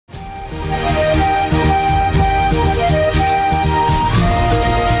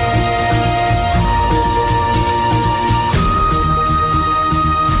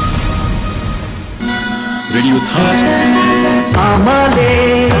Radio थाहा छ। आमाले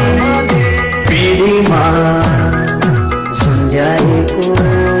पिँढीमा झुन्ड्याएको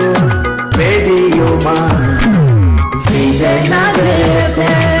रेडियोमा विजयनगर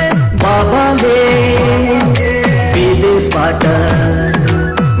एफएम, बाबाले विदेशबाट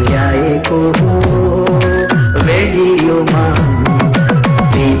ल्याएको रेडियोमा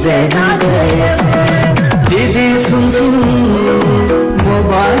विजयनगर एफएम। दिदी सुन्छु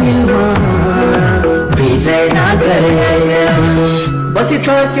मोबाइलमा विजयनगर एफएम।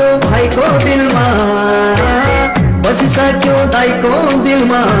 बसिसक्यो भाइको दिलमा, बसिसक्यो दाइको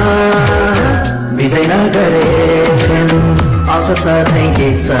दिलमा विजयनगर एफएम। आउँछ सधैँ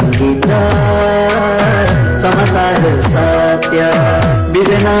गीत सङ्गीत र समाचार सत्य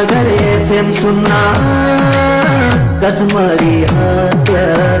विजयनगर एफएम सुन्न गठमारी हत्या,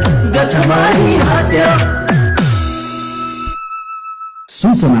 गठमारी हत्या।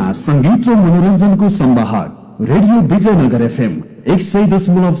 सूचना संगीत र मनोरञ्जनको सम्वाहक रेडियो विजयनगर एफएम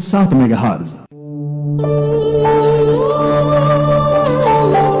 100.7 मेगाहर्ज।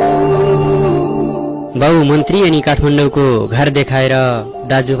 बाबु मन्त्री अनि काठमाडौँको घर देखाएर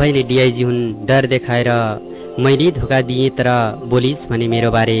दाजुभाइले डिआइजी हुन् डर देखाएर मैले धोका दिएँ तर बोलिस् भने मेरो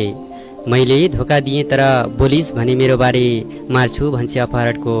बारे, मैले धोका दिएँ तर बोलिस् भने मेरो बारे मार्छु भन्छ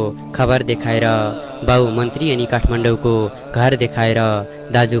अपहरणको खबर देखाएर बाबु मन्त्री अनि काठमाडौँको घर देखाएर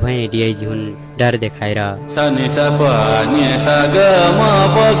दाजुभाइ डिआइजी हुन् डर देखाएर।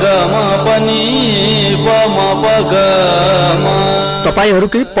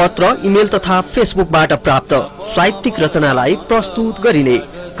 तपाईहरूकै पत्र इमेल तथा फेसबुकबाट प्राप्त साहित्यिक रचनालाई प्रस्तुत गरिने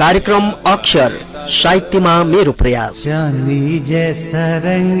कार्यक्रम अक्षर साहित्यमा मेरो प्रयास। चांदी जैसा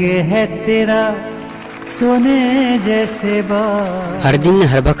रंग है तेरा, सोने जैसे बाल। हर दिन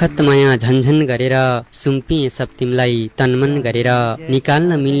हर बखत माया झन्झन गरेर सुम्पिए सब तिमलाई तनमन गरेर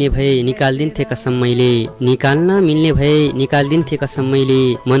निकाल्न मिल्ने भए निकाल्दिन्थे कसम मैले, निकाल्न मिल्ने भए निकाल्दिन्थे कसम मैले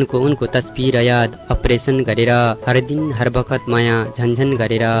मनको उनको तस्बिर याद अपरेसन गरेर हर दिन हर बखत माया झन्झन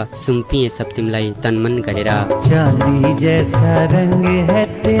गरेर सुम्पिए सब तिमलाई तनमन गरेर। चांदी जैसा रंग है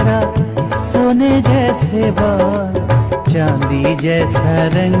तेरा, सोने जैसे बाल। चांदी जैसा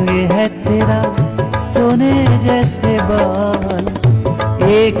रंग है तेरा, सोने जैसे बाल।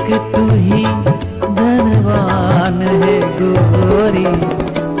 एक तू ही धनवान है गोरी,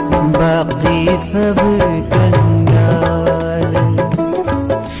 बाकी सब कंगाल।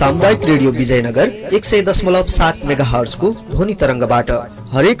 सामुदायिक रेडियो विजयनगर 100.7 मेगाहर्ज को ध्वनि तरङ्गबाट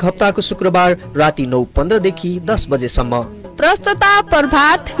हरेक हप्ताको शुक्रबार राति 9:15 देखि 10 बजेसम्म। प्रस्तुता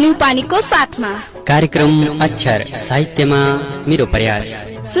प्रभात न्युपानीको साथमा कार्यक्रम अक्षर साहित्यमा मेरो प्रयास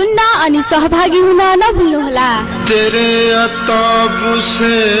सुन्न अनि सहभागी हुन नभुल्नुहोला। तेरे अताब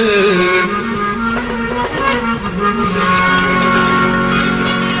से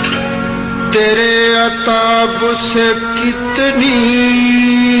तेरे अताब से कितनी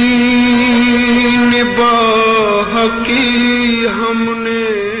निबाह की हमने।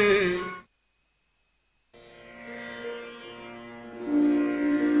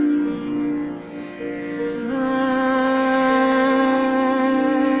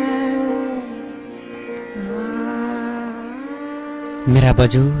 मेरा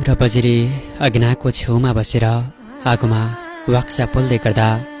बजू र बजेले अग्नाको छेउमा बसेर आगोमा वाक्सा पोल्दै गर्दा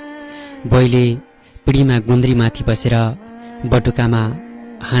बोइले पिँढीमा गुन्द्री माथि बसेर बटुकामा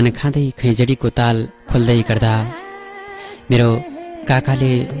हान खाँदै खैजडीको ताल खोल्दै गर्दा मेरो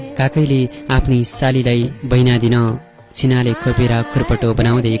काकैले आफ्नी सालीलाई बहिना दिन छिनाले खोपेर खुर्पटो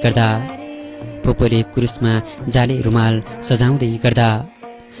बनाउँदै गर्दा पोपोले कुरुसमा जाले रुमाल सजाउँदै गर्दा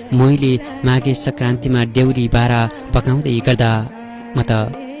मोहीले माघे संक्रान्तिमा देउरी बारा पकाउँदै गर्दा म त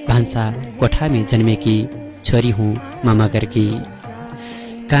भान्सा कोठामै जन्मेकी छोरी हुँ म मगरकी।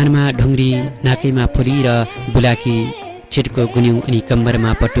 कानमा ढुङ्ग्री नाकैमा फुली र बुलाकी, छिटको गुन्यु अनि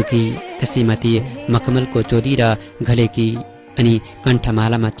कम्बरमा पटुकी, त्यसैमाथि मखमलको चोली र घलेकी अनि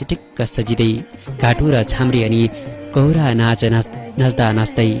कण्ठमालामा चिटिक्क सजिँदै घाटु र छाम्रे अनि कौरा नाच नाच्दा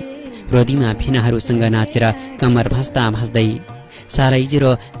नाच्दै रोदीमा फिनाहरूसँग नाचेर कम्मर भाँच्दा भाँच्दै साराइज र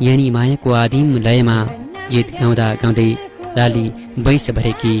यानी मायाको आदिम लयमा गीत गाउँदा गाउँदै लाली वैश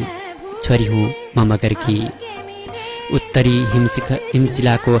भरेकी छोरी हुँ म मगरकी। उत्तरी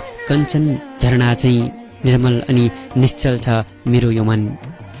हिमशिलाको कञ्चन झरना चाहिँ निर्मल अनि निश्चल छ मेरो यो मन।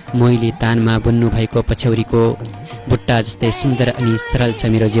 मोहीले तानमा बुन्नु भएको पछौरीको बुट्टा जस्तै सुन्दर अनि सरल छ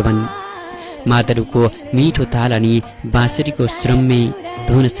मेरो जीवन। मादरुको मिठो ताल अनि बाँसुरीको सुरम्य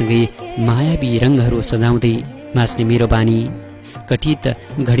धुनसँगै मायावी रङहरू सजाउँदै बाँच्ने मेरो बानी। कठित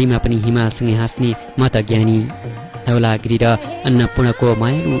घडीमा पनि हिमालसँगै हाँस्ने म त ज्ञानी। धौलागिरी र अन्नपूर्णको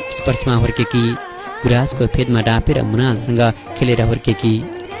मायालु स्पर्शमा हुर्केकी, गुराँसको फेदमा डाँपेर मुनालसँग खेलेर हुर्केकी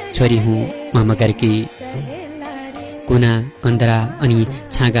छोरी हुँ म मगरकी। कुना कन्दरा अनि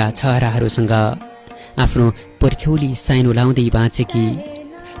छाँगा छहराहरूसँग आफ्नो पर्ख्यौली साइनो लाउँदै बाँचेकी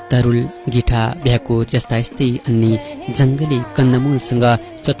तरुल गिठा भ्याकुर जस्ता यस्तै अन्य जङ्गली कन्दमूलसँग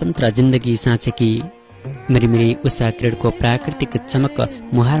स्वतन्त्र जिन्दगी साँचेकी मिरिमिरी उषा किरणको प्राकृतिक चमक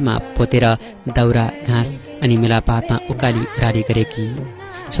मुहारमा पोतेर दाउरा घाँस अनि मेलापातमा उकाली उराली गरेकी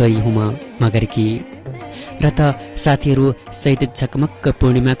छोरी हुम मगरकी र त साथीहरू सहित झकमक्क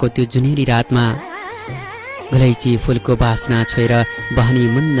पूर्णिमाको त्यो जुनेली रातमा गुलैची फुलको बासना छोएर बहनी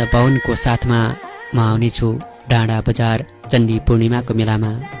मुन्द पवनको साथमा म आउनेछु डाँडा बजार चण्डी पूर्णिमाको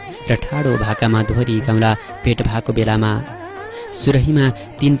मेलामा र ठाडो भाकामा दोहोरी गाउँला भेट भएको बेलामा सुरहीमा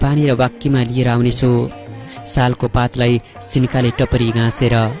तीन पानी र वाक्यमा लिएर आउनेछु सालको पातलाई सिन्काले टपरी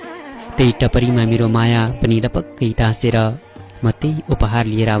गाँसेर त्यही टपरीमा मेरो माया पनि लपक्कै टाँसेर म त्यही उपहार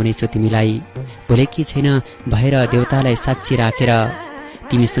लिएर आउनेछु तिमीलाई भोलेकी छैन भएर देउतालाई साक्षी राखेर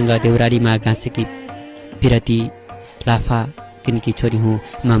तिमीसँग देउरालीमा गाँसेकी पिरती लाफा किनकी छोरी हुँ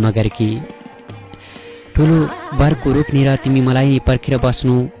म मगरकी ठुलो बरको रुखनेर तिमी मलाई पर्खेर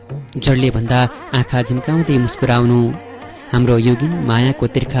बस्नु जडले भन्दा आँखा झिम्काउँदै मुस्कुराउनु हाम्रो योगिन मायाको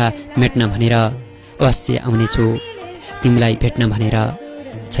तिर्खा मेट्न भनेर अवश्य आउनेछु तिमीलाई भेट्न भनेर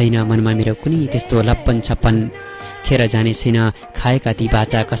छैन मनमा मेरो कुनै त्यस्तो लप्पन छप्पन खेर जाने छैन खाएका ती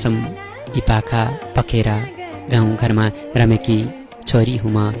बाचा कसम यी पाखा पखेर गाउँ घरमा रमेकी छोरी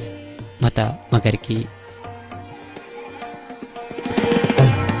हुँ म त मगरकी।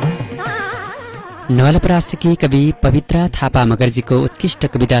 नवलपरासीकी कवि पवित्र थापा मगर्जीको उत्कृष्ट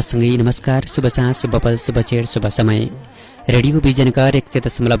कवितासँगै नमस्कार, शुभ साँझ, शुभ पल, शुभ छेड, शुभ समय। रेडियो विजयनगर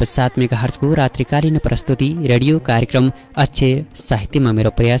 100.7 मेगाहर्जको रात्रिकालीन प्रस्तुति रेडियो कार्यक्रम अक्षर साहित्यमा मेरो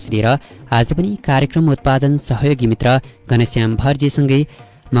प्रयास लिएर आज पनि कार्यक्रम उत्पादन सहयोगी मित्र घनश्याम भर्जीसँगै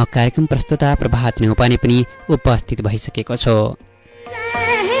म कार्यक्रम प्रस्तुता प्रभात नेउपाने पनि उपस्थित भइसकेको छु।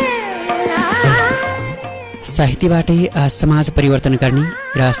 साहित्यबाटै समाज परिवर्तन गर्ने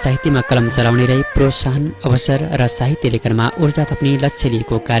र साहित्यमा कलम चलाउनेलाई प्रोत्साहन अवसर र साहित्य लेखनमा ऊर्जा थप्ने लक्ष्य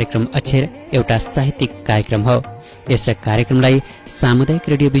लिएको कार्यक्रम अक्षर एउटा साहित्यिक कार्यक्रम हो। यस कार्यक्रमलाई सामुदायिक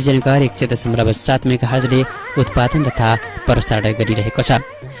रेडियो विजयनगर 100.7 मेगाहर्जले उत्पादन तथा प्रसारण गरिरहेको छ।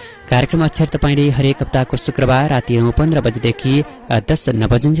 कार्यक्रम अक्षर तपाईले हरेक हप्ताको शुक्रबार राति 9:15 बजेदेखि 10:09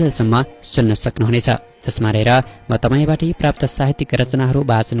 बजेन्जेलसम्म सुन्न सक्नुहुनेछ, जसमा रहेर म तपाईबाटै प्राप्त साहित्यिक रचनाहरू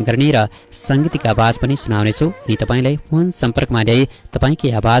वाचन गर्ने र साङ्गीतिक आवाज पनि सुनाउनेछु अनि तपाईलाई फोन सम्पर्कमा ल्याई तपाईकै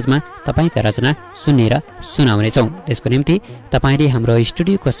आवाजमा तपाईका रचना सुन्ने र सुनाउनेछौँ। त्यसको निम्ति तपाईले हाम्रो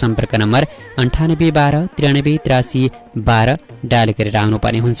स्टुडियोको सम्पर्क नम्बर 9812 93 83 12 डायल गरेर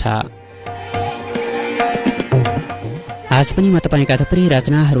आउनुपर्ने हुन्छ। आज पनि म तपाईका थुप्रै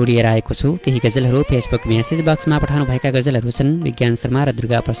रचनाहरू लिएर आएको छु। केही गजलहरू फेसबुक मेसेज बक्समा पठाउनु भएका गजलहरू छन्। विज्ञान शर्मा र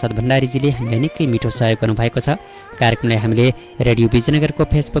दुर्गा प्रसाद भण्डारीजीले हामीलाई निकै मिठो सहयोग गर्नुभएको छ। कार्यक्रमलाई हामीले रेडियो विजयनगरको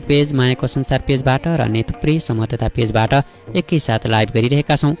फेसबुक पेज, मायाको संसार पेजबाट र अन्य थुप्रै समूह तथा पेजबाट एकैसाथ लाइभ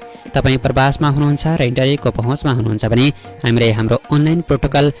गरिरहेका छौँ। तपाईँ प्रवासमा हुनुहुन्छ र इन्टरनेटको पहुँचमा हुनुहुन्छ भने हामीलाई हाम्रो अनलाइन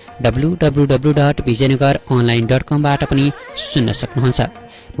प्रोटोकल www.vijayanagar.online.com बाट पनि सुन्न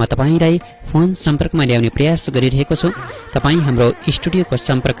सक्नुहुन्छ। म तपाईलाई फोन सम्पर्कमा ल्याउने प्रयास गरिरहेको छु। तपाईँ हाम्रो स्टुडियोको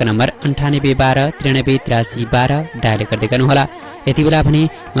सम्पर्क नम्बर 9812 93 83 12 डायल गर्दै गर्नुहोला। यति बेला भने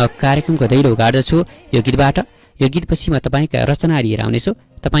म कार्यक्रमको दैलो गाड्दछु यो गीतबाट। यो गीतपछि म तपाईँका रचना लिएर आउनेछु।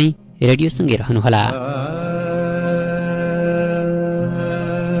 तपाईँ रेडियोसँगै रहनुहोला।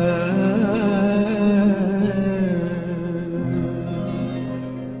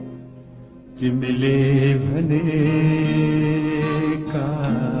 तिमीले भनेका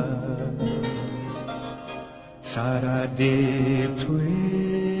सारा देव छोएर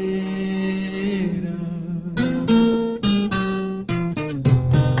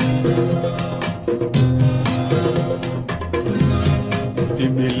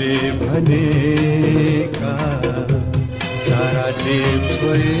तिमीले भनेका सारा देव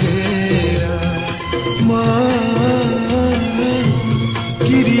छोएर म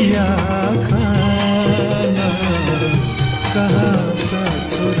किरिया खान कहाँ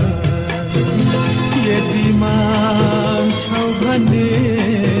सक्छु र यदि मान्छौ भने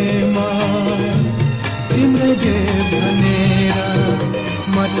म तिम्रै देव भनेर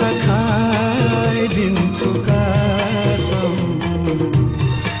म त खाइदिन्छु कसम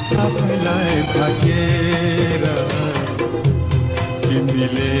आफैलाई भागेर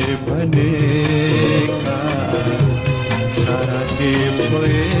तिमीले भनेका सारा देव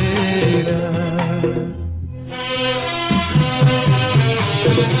छोएर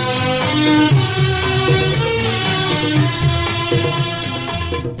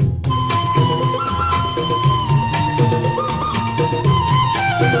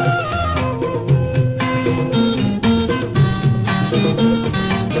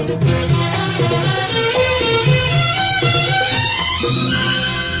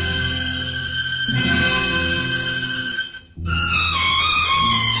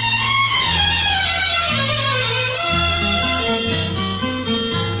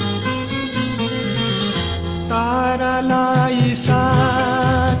तारालाई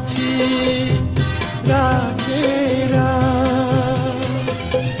साक्षी राखेर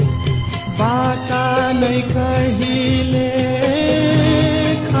बाचा नै कहिले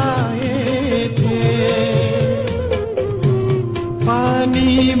खाएथे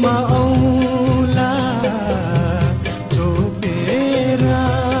पानीमा औला चोपेर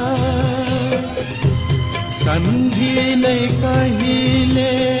सन्धि नै कहिले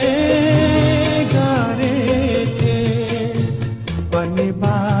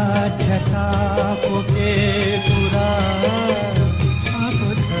बाध्यताको के कुरा अब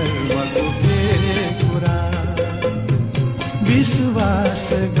धर्मको के कुरा विश्वास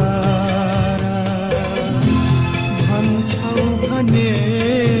गर भन्छौ भने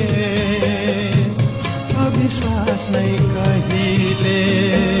अविश्वास नै कहिले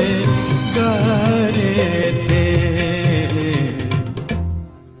गरेथे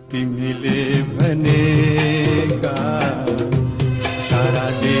तिमीले भनेका सारा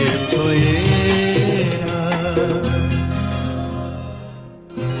देव छोएर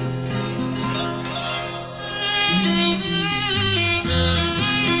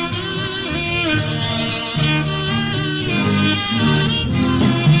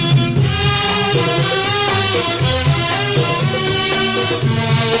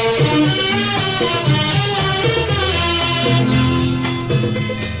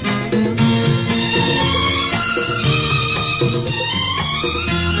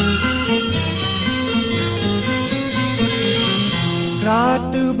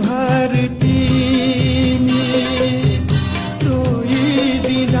रात भर तिमी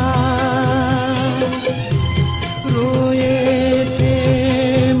रोइदिँदा रोएथे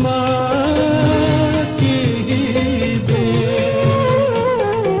म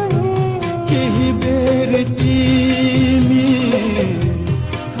केही बेर तिमी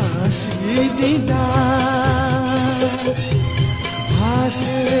हाँसिदिँदा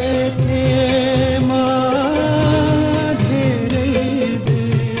हाँसेथे म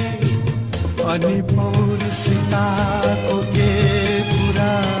अनि पौरसिताको के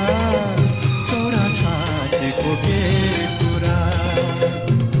कुरा छोरा छाडेको के कुरा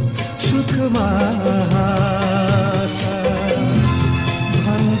सुखमा हाँस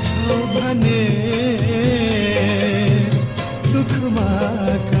भन्छौ भने दुःखमा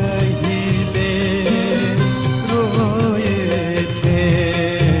कहिले रोएथे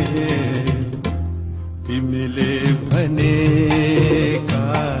तिमीले भनेका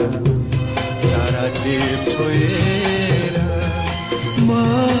सारा देव छोएर म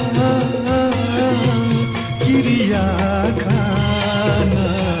क्रिया खान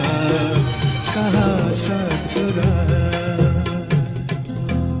कहाँ सक्छु र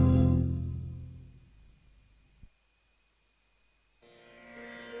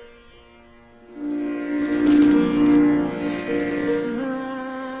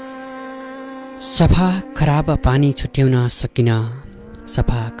सफा खराब पानी छुट्याउन सकिन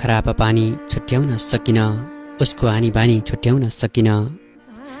सफा खराब पानी छुट्याउन सकिन उसको आनी बानी छुट्याउन सकिन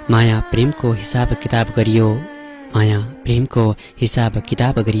माया प्रेमको हिसाब किताब गरियो माया प्रेमको हिसाब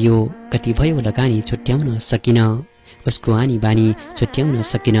किताब गरियो कति भयो लगानी छुट्याउन सकिन उसको आनी बानी छुट्याउन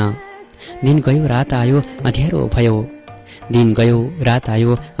सकिन दिन गयो रात आयो अँध्यारो भयो दिन गयो रात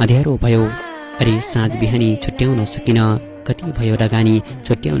आयो अँध्यारो भयो अरे साँझ बिहानी छुट्याउन सकिन कति भयो लगानी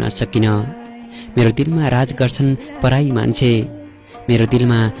छुट्याउन सकिन मेरो दिलमा राज गर्छन् पराई मान्छे मेरो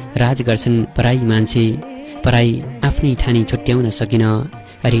दिलमा राज गर्छन् पराई मान्छे पराई आफ्नै ठानी छुट्याउन सकिन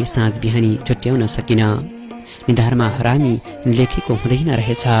अरे साँझ बिहानी छुट्याउन सकिन निधारमा हरामी लेखेको हुँदैन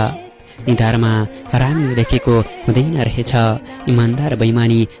रहेछ निधारमा हरामी लेखेको हुँदैन रहेछ इमानदार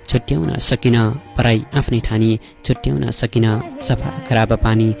बेइमानी छुट्याउन सकिन पराई आफ्नै ठानी छुट्याउन सकिन सफा खराब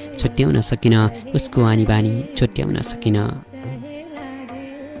पानी छुट्याउन सकिन उसको आनी बानी छुट्याउन सकिन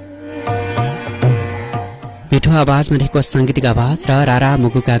मिठो आवाजमा रहेको साङ्गीतिक आवाज र रारा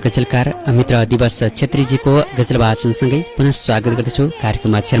मुगुका गजलकार मित्र दिवस छेत्रीजीको गजल वाचनसँगै पुनः स्वागत गर्दछु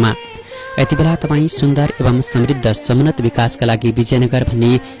कार्यक्रम अक्षरमा। यति बेला तपाईँ सुन्दर एवं समृद्ध समुन्नत विकासका लागि विजयनगर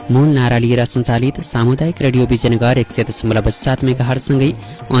भन्ने मूल नारा लिएर सञ्चालित सामुदायिक रेडियो विजयनगर 100.7 मेगाहर्जसँगै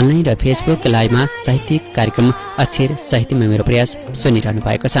अनलाइन र फेसबुक लाइभमा साहित्यिक कार्यक्रम अक्षर साहित्यमा मेरो प्रयास सुनिरहनु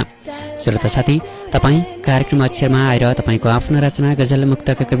भएको छ। श्रोता साथी, तपाईँ कार्यक्रम अक्षरमा आएर तपाईँको आफ्नो रचना गजल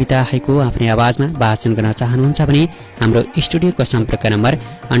मुक्तक कविता हाइकु आफ्नै आवाजमा वाचन गर्न चाहनुहुन्छ भने हाम्रो स्टुडियोको सम्पर्क नम्बर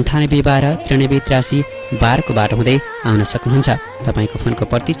 9812 9383 12 बाटो हुँदै आउन सक्नुहुन्छ। तपाईँको फोनको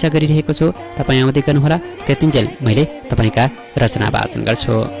प्रतीक्षा गरिरहेको छु, तपाईँ आउँदै गर्नुहोला, त्यतिन्जेल मैले तपाईँका रचना वाचन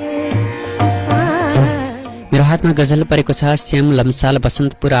गर्छु। मेरो हातमा गजल परेको छ, श्याम लम्साल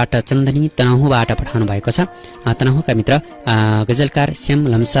बसन्तपुर 8 चन्दनी तनहुँबाट पठाउनु भएको छ। तनहुँका मित्र गजलकार श्याम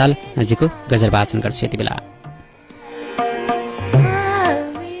लम्साल जीको गजल वाचन गर्छु यति बेला।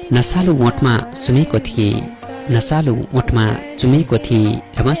 नसालु ओठमा चुमेको थिएँ, नसालु ओठमा चुमेको थिएँ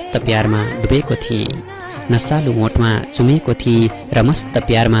र मस्त प्यारमा डुबेको थिएँ, नसालु ओठमा चुमेको थिएँ र मस्त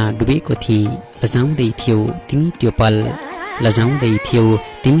प्यारमा डुबेको थिएँ, लजाउँदै थियौ तिमी त्यो पल, लजाउँदै थियौ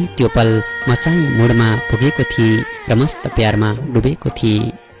तिमी त्यो पल, म चाहिँ मोडमा पुगेको थिएँ र मस्त प्यारमा डुबेको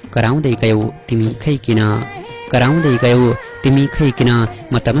थिएँ, कराउँदै गयौ तिमी खै किन, कराउँदै गयौ तिमी खै किन,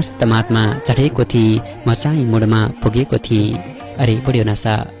 म त मस्त मातमा चढेको थिएँ, म चाहिँ मोडमा पुगेको थिएँ, अरे बढ्यो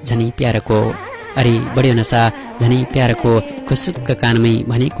नसा झनै प्यारको, अरे बढ्यो नसा झनै प्यारको, खुसुक्क कानमै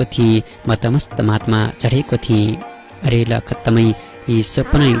भनेको थिएँ, म त मस्त मातमा चढेको थिएँ, अरे ल खत्तमै यी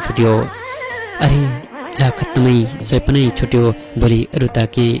सपनै छुट्यो, अरे ल खत्तमै सपनै छुट्यो, भोलि अरू त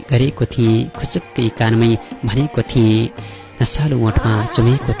के गरेको थिएँ, खुसुक्कै कानमै भनेको थिएँ, नसालु ओठमा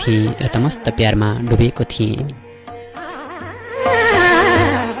चुमेको थिएँ र त मस्त प्यारमा डुबेको थिएँ।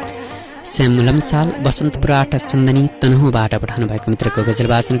 श्याम लम्साल बसन्तपुर 8 चन्दनी तनहुँबाट पठाउनु भएको मित्रको गजल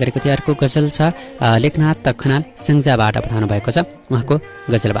वाचन गरेको थियो। अर्को गजल छ लेखनाथ खनाल स्याङ्जाबाट पठाउनु भएको छ, उहाँको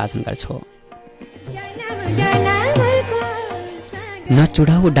गजल वाचन गर्छु।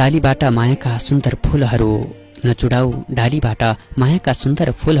 नचुडाऊ डालीबाट मायाका सुन्दर फूलहरू, नचुडाऊ डालीबाट मायाका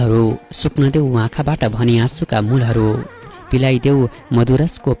सुन्दर फूलहरू, सुक्न देऊ आँखाबाट भनी आँसुका मूलहरू, पिलाइदेऊ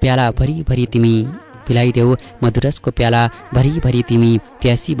मधुरसको प्याला भरिभरि तिमी, पिलाइदेऊ मधुरसको प्याला भरिभरि तिमी,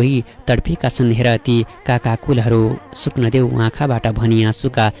 प्यासी भई तडपेका छन् हेर ती काका कुलहरू, सुक्न देऊ आँखाबाट भनी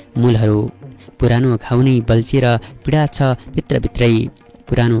आँसुका मूलहरू, पुरानो घाउ नै बल्झिएर पीडा छ भित्रभित्रै,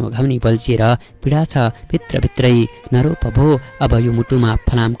 पुरानो घाउ नै बल्झिएर पीडा छ भित्रभित्रै, नरोप भो अब यो मुटुमा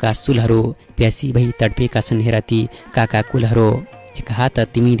फलामका सुलहरू, प्यासी भई तडपेका छन् हेर ती काका कुलहरू, एक हात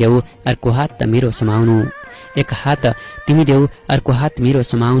तिमी देऊ अर्को हात मेरो समाउनु, एक हात तिमी देऊ अर्को हात मेरो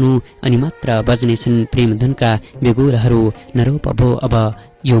समाउनु, अनि मात्र बज्नेछन् प्रेम धुनका बेगुलहरू, नरोप भो अब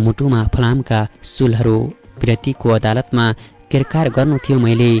यो मुटुमा फलामका सुलहरू, विरतीको अदालतमा किरकार गर्नु थियो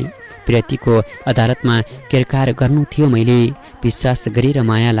मैले, विरतीको अदालतमा किरकार गर्नु थियो मैले, विश्वास गरेर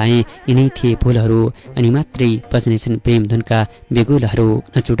माया लाएँ यिनै थिए फुलहरू, अनि मात्रै बज्नेछन् प्रेम धुनका बेगुलहरू,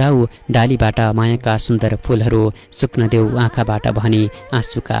 नचुडाऊ डालीबाट मायाका सुन्दर फुलहरू, सुक्न देऊ आँखाबाट भने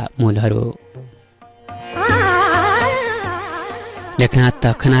आँसुका मूलहरू। लेखनाथ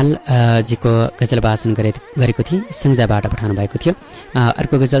खनाल जीको गजल वाचन गरेको थिएँ, स्याङ्जाबाट पठाउनु भएको थियो।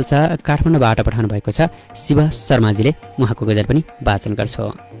 अर्को गजल छ काठमाडौँबाट पठाउनु भएको छ, शिव शर्माजीले, उहाँको गजल पनि वाचन गर्छु।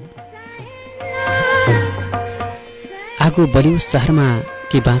 आगो बल्यो सहरमा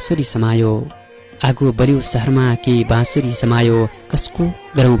के बाँसुरी समायो, आगो बल्यो सहरमा के बाँसुरी समायो, कसको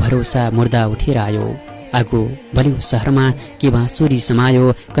गरौँ भरोसा मुर्दा उठेर आयो, आगो बल्यो सहरमा के बाँसुरी समायो,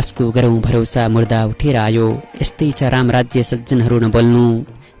 कसको गरौँ भरोसा मुर्दा उठेर आयो, यस्तै छ राम राज्य सज्जनहरू नबोल्नु,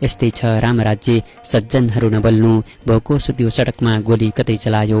 यस्तै छ राम राज्य सज्जनहरू नबोल्नु, भोको सुत्यो सडकमा गोली कतै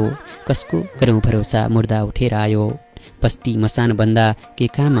चलायो, कसको गरौँ भरोसा मुर्दा उठेर आयो, बस्ती मसान बन्दा के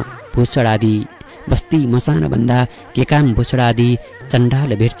काम भूषण आदि, बस्ती मसान बन्दा के काम भूषण आदि,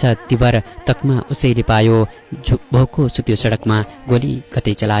 चण्डाल भेट्छ तिबर तकमा उसैले पायो, भोको सुत्यो सडकमा गोली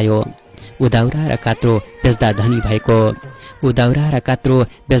कतै चलायो, उदाउरा र कात्रो बेच्दा धनी भएको, उदाउरा र कात्रो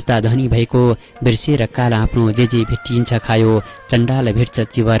बेच्दा धनी भएको, बिर्सेर काल आफ्नो जे भेटिन्छ खायो, चण्डाल भेट्छ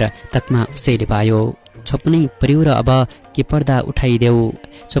चिवर तकमा उसैले पायो, छोप्नै पर्यो र अब के पर्दा उठाइदेऊ,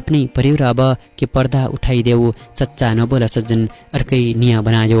 छोप्नै पर्यो र अब के पर्दा उठाइदेऊ, सच्चा नबोल सज्जन अर्कै निया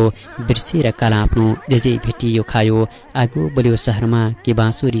बनायो, बिर्सेर काल आफ्नो जे भेटियो खायो, आगो बल्यो सहरमा के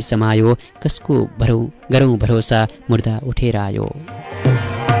बाँसुरी समायो, कसको गरौँ भरोसा मुर्दा उठेर आयो।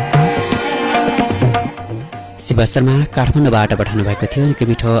 शिव शर्मा काठमाडौँबाट पठाउनु भएको थियो, निकै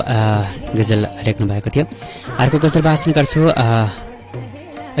मिठो गजल लेख्नु भएको थियो। अर्को गजल वाचन गर्छु,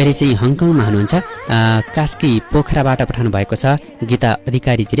 अहिले चाहिँ हङकङमा हुनुहुन्छ, कास्की पोखराबाट पठाउनु भएको छ, गीता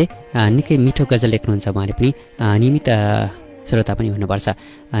अधिकारीजीले, निकै मिठो गजल लेख्नुहुन्छ, उहाँले पनि नियमित श्रोता पनि हुनुपर्छ,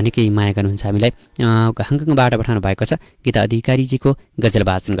 निकै माया गर्नुहुन्छ हामीलाई। हङकङबाट पठाउनु भएको छ, गीता अधिकारीजीको गजल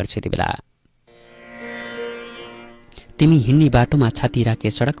वाचन गर्छु यति बेला। तिमी हिँड्ने बाटोमा छाती राखे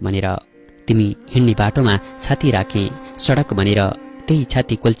सडक भनेर, तिमी हिँड्ने बाटोमा छाती राखे सडक भनेर, त्यही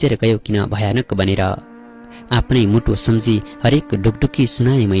छाती कोल्चेर गयो किन भयानक बनेर, आफ्नै मुटु सम्झी हरेक ढुकढुकी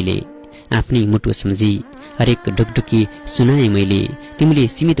सुनाएँ मैले, आफ्नै मुटु सम्झी हरेक ढुकढुकी सुनाए मैले तिमीले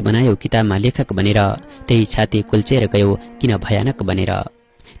सीमित बनायौ किताबमा लेखक बनेर त्यही छाती कुल्चेर गयो किन भयानक बनेर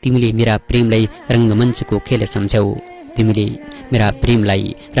तिमीले मेरा प्रेमलाई रङ्गमञ्चको खेल सम्झ्यौ तिमीले मेरा प्रेमलाई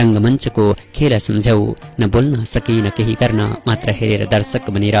रङ्गमञ्चको खेल सम्झ्यौ न बोल्न सके न केही गर्न मात्र हेरेर दर्शक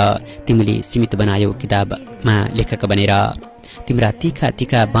बनेर तिमीले सीमित बनायौ किताबमा लेखक बनेर तिम्रा तीखा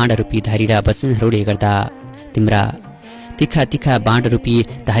तीखा बाँड रूपी धारिला वचनहरूले गर्दा तिम्रा तीखा तीखा बाँड रूपी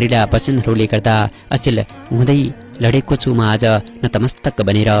धारिला वचनहरूले गर्दा अचेल हुँदै लडेको छु म आज नतमस्तक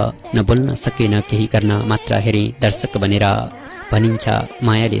बनेर न बोल्न सके न केही गर्न मात्र हेरे दर्शक बनेर भनिन्छ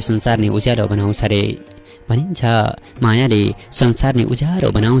मायाले संसार नै उज्यालो बनाउँछ रे भनिन्छ मायाले संसार नै उज्यालो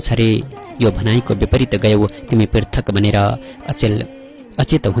बनाउँछ रे यो भनाइको विपरीत गयौ तिमी पृथक बनेर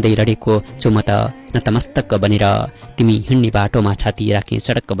अचेत हुँदै लडेको छु म त नतमस्तक बनेर तिमी हिँड्ने बाटोमा छाती राखे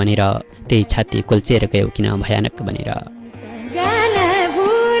सडक बनेर त्यही छाती कुल्चेर गयौ किन भयानक बनेर।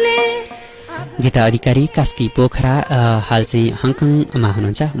 गीता अधिकारी कास्की पोखरा हाल चाहिँ हङकङमा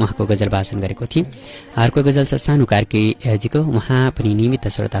हुनुहुन्छ उहाँको गजल वाचन गरेको थिएँ। अर्को गजल छ सानु कार्कीजीको उहाँ पनि नियमित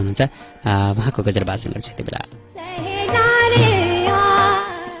श्रोता हुनुहुन्छ उहाँको गजल वाचन गर्छु यति बेला।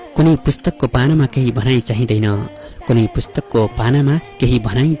 कुनै पुस्तकको पानामा केही भनाइ चाहिँदैन कुनै पुस्तकको पानामा केही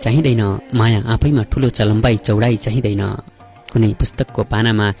भनाइ चाहिँदैन माया आफैमा ठुलो छ लम्बाइ चौडाइ चाहिँदैन कुनै पुस्तकको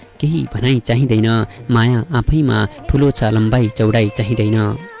पानामा केही भनाइ चाहिँदैन माया आफैमा ठुलो छ लम्बाइ चौडाइ चाहिँदैन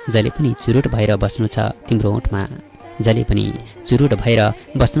जले पनि चुरोट भएर बस्नु छ तिम्रो ओठमा जले पनि चुरोट भएर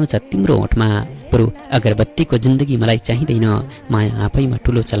बस्नु छ तिम्रो ओठमा बरु अगरबत्तीको जिन्दगी मलाई चाहिँदैन माया आफैमा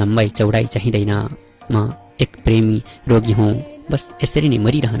ठुलो छ लम्बाइ चौडाइ चाहिँदैन म एक प्रेमी रोगी हुँ बस यसरी नै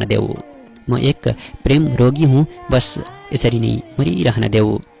मरिरहन देऊ म एक प्रेम रोगी हुँ बस यसरी नै मरिरहन देऊ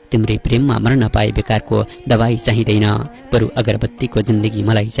तिम्रै प्रेममा मर्न पाए बेकारको दबाई चाहिँदैन बरु अगरबत्तीको जिन्दगी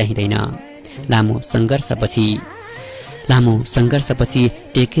मलाई चाहिँदैन लामो सङ्घर्षपछि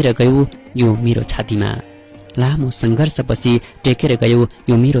टेकेर गयो यो मेरो छातीमा लामो सङ्घर्षपछि टेकेर गयो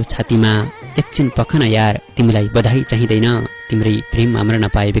यो मेरो छातीमा एकछिन पखन यार तिमीलाई बधाई चाहिँदैन तिम्रै प्रेममा मर्न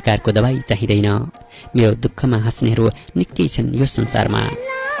पाए बेकारको दबाई चाहिँदैन मेरो दुःखमा हाँस्नेहरू निकै छन् यो संसारमा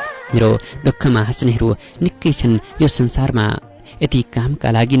मेरो दुःखमा हाँस्नेहरू निकै छन् यो संसारमा यति कामका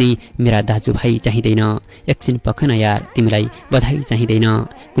लागि नै मेरा दाजुभाइ चाहिँदैन एकछिन पखन यार तिमीलाई बधाई चाहिँदैन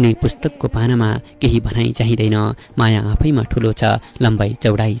कुनै पुस्तकको पानामा केही भनाइ चाहिँदैन माया आफैमा ठुलो छ लम्बाइ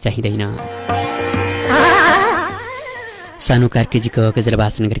चौडाइ चाहिँदैन। सानु कार्कीजीको गजल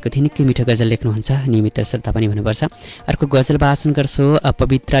वाचन गरेको थिएँ। निकै मिठो गजल लेख्नुहुन्छ नियमित श्रोता पनि भन्नुपर्छ। अर्को गजल वाचन गर्छु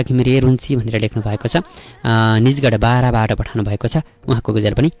पवित्र घिमिरे रुन्ची भनेर लेख्नु भएको छ निजगढ बाराबाट पठाउनु भएको छ उहाँको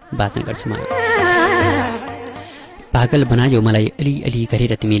गजल पनि वाचन गर्छु म। पागल बनायो मलाई अलिअलि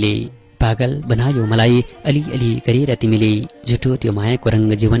गरेर तिमीले पागल बनायो मलाई अलिअलि गरेर तिमीले झुटो त्यो मायाको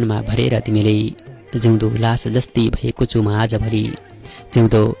रङ्ग जीवनमा भरेर तिमीले जिउँदो लास जस्तै भएको छु म आजभरि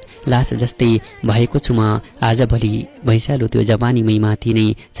जिउँदो लास जस्तै भएको छु म आजभरि भैँसालो त्यो जवानीमै माथि नै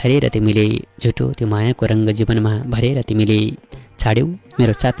छरेर तिमीले झुटो त्यो मायाको रङ्ग जीवनमा भरेर तिमीले छाड्यौ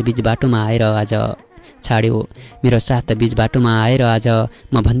मेरो साथ बीच बाटोमा आएर आज छाड्यो मेरो साथ बीच बाटोमा आएर आज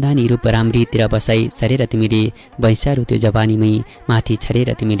म भन्दा नि रूप राम्रीतिर बसाई सरेर तिमीले भैँसालो त्यो जवानीमै माथि छरेर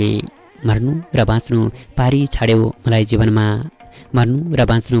तिमीले मर्नु र बाँच्नु पारी छाड्यौ मलाई जीवनमा मर्नु र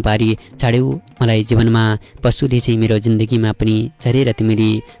बाँच्नु पारी छाड्यौ मलाई जीवनमा पशुले चाहिँ मेरो जिन्दगीमा पनि छरेर तिमीले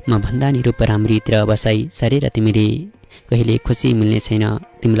म भन्दा नि रूप राम्रीतिर बसाई सरेर तिमीले कहिले खुसी मिल्ने छैन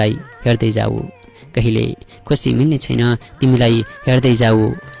तिमीलाई हेर्दै जाऊ कहिले खुसी मिल्ने छैन तिमीलाई हेर्दै जाऊ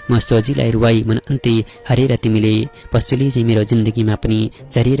म सोझीलाई रुवाई मन अन्त्य हरेर तिमीले पशुले चाहिँ मेरो जिन्दगीमा पनि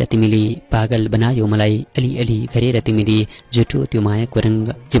चरेर तिमीले पागल बनायो मलाई अलिअलि गरेर तिमीले झुटो त्यो मायाको रङ्ग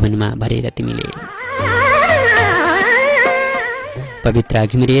जीवनमा भरेर तिमीले। पवित्र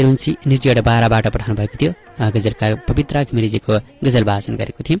घिमिरे रुन्ची निजगढ बाराबाट पठाउनु भएको थियो गजलकार पवित्र घिमिरेजीको गजल वाचन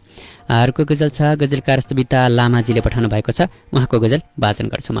गरेको थिएँ। अर्को गजल छ गजलकार सविता लामाजीले पठाउनु भएको छ उहाँको गजल वाचन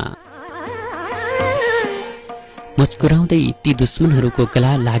गर्छु म। मुस्कुराउँदै ती दुश्मनहरूको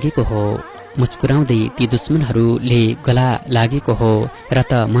गला लागेको हो मुस्कुराउँदै ती दुश्मनहरूले गला लागेको हो र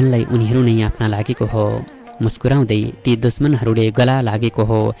त मनलाई उनीहरू नै आफ्ना लागेको हो मुस्कुराउँदै ती दुश्मनहरूले गला लागेको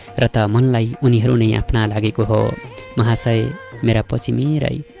हो र त मनलाई उनीहरू नै आफ्ना लागेको हो महाशय मेरा पछि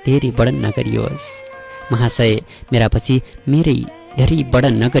मेरै धेरै बढन नगरियोस् महाशय मेरा पछि मेरै धेरै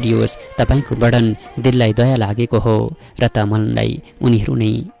बढन नगरियोस् तपाईको बढन दिललाई दया लागेको हो र त मनलाई उनीहरू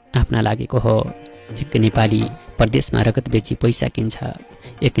नै आफ्ना लागेको हो। एक नेपाली परदेशमा रगत बेची पैसा किन्छ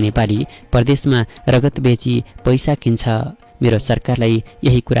एक नेपाली परदेशमा रगत बेची पैसा किन्छ मेरो सरकारलाई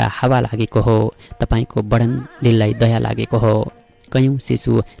यही कुरा हावा लागेको हो तपाईको बढन दिललाई दया लागेको हो। कयौं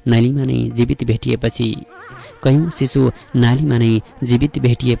शिशु नालीमा नै जीवित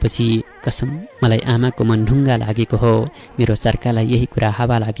भेटिएपछि कसम मलाई आमाको मन ढुङ्गा लागेको हो मेरो सरकारलाई यही कुरा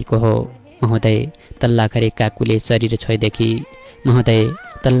हावा लागेको हो महोदय तल्ला घरे काकुले शरीर छोएदेखि महोदय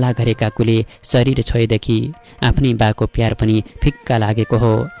तल्ला घरे काकुले शरीर छोएदेखि आफ्नै बाको प्यार पनि फिक्का लागेको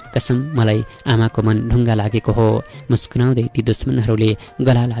हो। कसम मलाई आमाको मन ढुङ्गा लागेको हो। मुस्कुराउँदै ती दुश्मनहरूले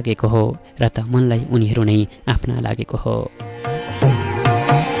गला लागेको हो र त मनलाई उनीहरू नै आफ्ना लागेको हो।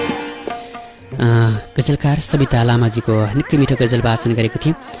 गजलकार सविता लामाजीको निकै मिठो गजल वाचन गरेको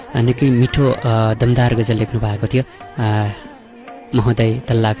थिएँ। निकै मिठो दमदार गजल लेख्नु भएको थियो। महोदय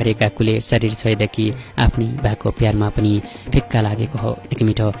तल्ला घरे काकुले शरीर छोएदेखि आफ्नै भएको प्यारमा पनि फिक्का लागेको हो। निकै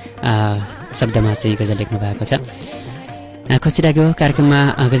मिठो शब्दमा चाहिँ गजल लेख्नु भएको छ। खुसी लाग्यो कार्यक्रममा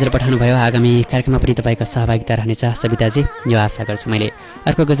गजल पठाउनु भयो। आगामी कार्यक्रममा पनि तपाईँको सहभागिता रहनेछ सविताजी, यो आशा गर्छु मैले।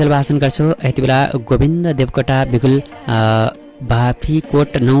 अर्को गजल वाचन गर्छु। यति बेला गोविन्द देवकोटा बिगुल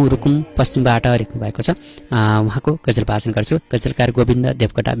बाफीकोट 9 रुकुम पश्चिमबाट लेख्नु भएको छ। उहाँको गजल वाचन गर्छु। गजलकार गोविन्द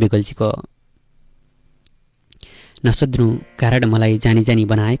देवकोटा बिगुलजीको। नसोध्नु कारण मलाई जानी जानी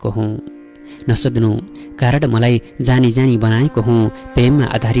बनाएको हुँ। नसोध्नु कारण मलाई जानी जानी बनाएको हुँ। प्रेममा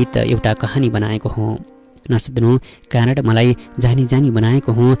आधारित एउटा कहानी बनाएको हुँ। नसोध्नु कारण मलाई जानी जानी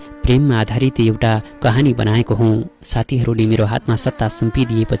बनाएको हुँ। प्रेममा आधारित एउटा कहानी बनाएको हुँ। साथीहरूले मेरो हातमा सत्ता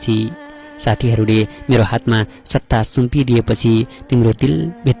सुम्पिदिएपछि तिम्रो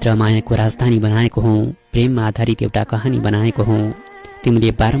दिलभित्र मायाको राजधानी बनाएको हुँ। प्रेममा आधारित एउटा कहानी बनाएको हुँ।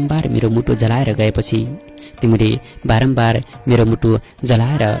 तिमीले बारम्बार मेरो मुटु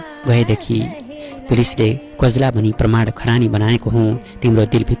जलाएर गएदेखि पुलिसले खोज्ला भनी प्रमाण खरानी बनाएको हुँ। तिम्रो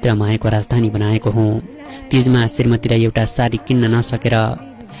दिलभित्र मायाको राजधानी बनाएको हुँ। तीजमा श्रीमतीलाई एउटा साडी किन्न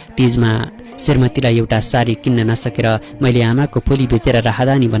नसकेर मैले आमाको फुली बेचेर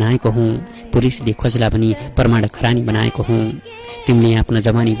राहदानी बनाएको हुँ। पुलिसले खोज्ला भनी प्रमाण खरानी बनाएको हुँ। तिमीले आफ्नो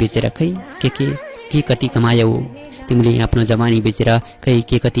जवानी बेचेर के कति कमायौ। तिमीले आफ्नो जवानी बेचेर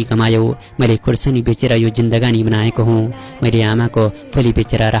के कति कमायौ। मैले खुर्सानी बेचेर यो जिन्दगानी बनाएको हुँ। मैले आमाको फुली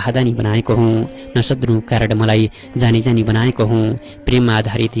बेचेर राहदानी बनाएको हुँ। नसोध्नु कारण मलाई जानी जानी बनाएको हुँ। प्रेममा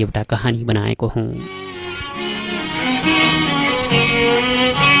आधारित एउटा कहानी बनाएको हुँ।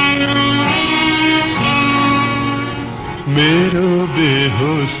 मेरो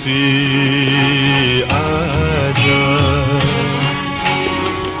बेहोसी आज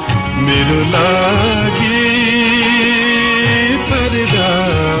मेरो लागि पर्दा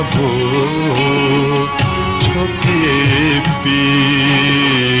भो छोपिए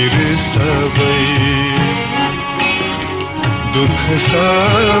पीर सबै दुख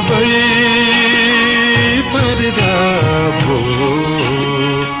सबै पर्दा भो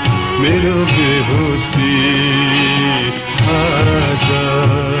मेरो बेहोसी आज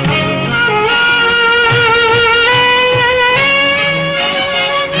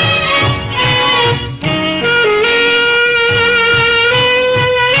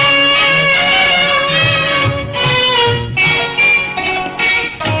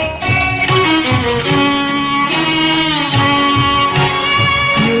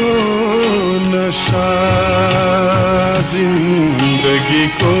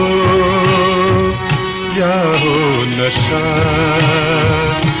जिन्दगीको या हो नशा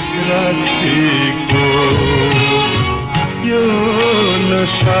राक्षीको यो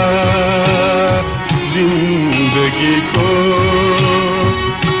नशा जिन्दगीको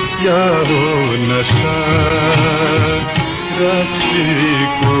या हो नशा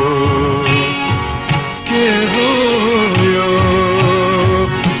राक्षीको के हो यो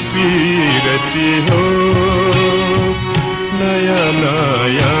पीरती हो नया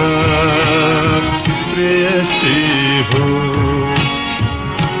नया प्रेयसी हो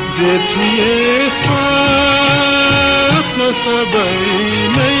जे थिए स्वप्न सबै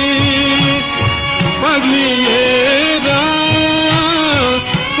नै पग्लिएर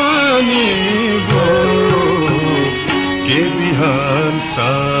पानी भयो के बिहान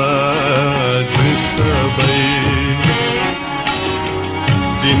साँझ सबै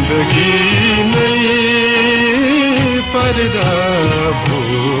जिन्दगी नै पर्दा भो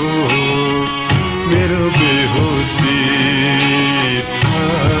मेरो बेहोसी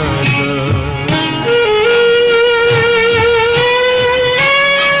आज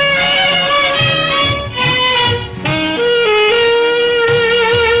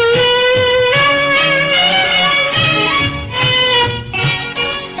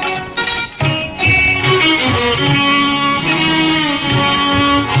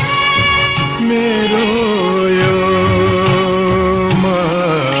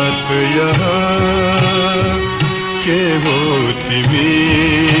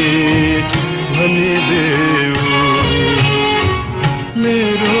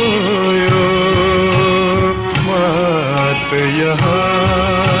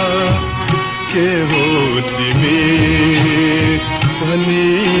के हो तिमी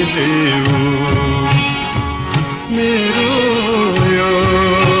भनिदेऊ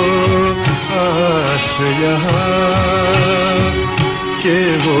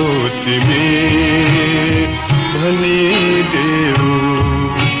तिमी भनिदेऊ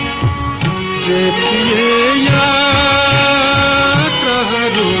जे थिए यात्राहरू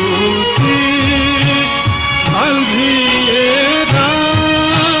ती अल्झिएर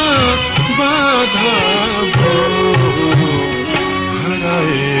बाधा भो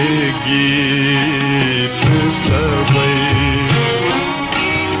हराए गीत सबै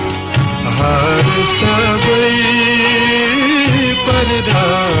हार सबै पर्दा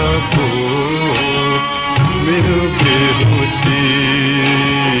पो मेरो बेहोसी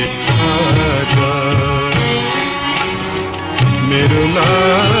आज मेरो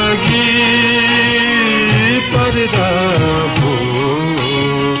लागि पर्दा पो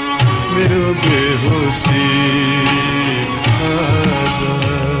मेरो बेहोसी आज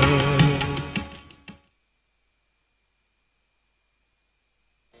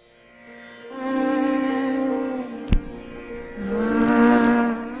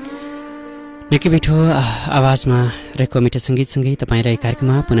निकै मिठो आवाजमा रहेको मिठो सङ्गीतसँगै तपाईँलाई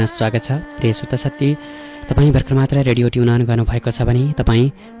कार्यक्रममा पुनः स्वागत छ। प्रिय श्रोता साथी, तपाईँ भर्खर मात्र रेडियो ट्युन गर्नुभएको छ भने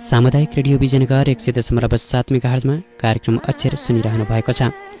तपाईँ सामुदायिक रेडियो विजयनगर 100.7 मेगाहर्जमा कार्यक्रम अक्षर सुनिरहनु भएको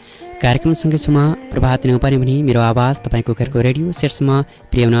छ। कार्यक्रमसँगै छु म प्रभात न्यौपाने भने मेरो आवाज तपाईँको घरको रेडियो सेटसम्म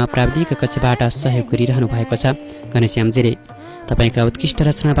पुर्याउन प्राविधिक कक्षबाट सहयोग गरिरहनु भएको छ घनश्यामजीले। तपाईँका उत्कृष्ट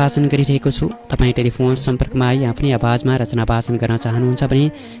रचना वाचन गरिरहेको छु। तपाईँ टेलिफोन सम्पर्कमा आई आफ्नै आवाजमा रचना वाचन गर्न चाहनुहुन्छ भने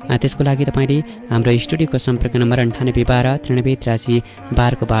त्यसको लागि तपाईँले हाम्रो स्टुडियोको सम्पर्क नम्बर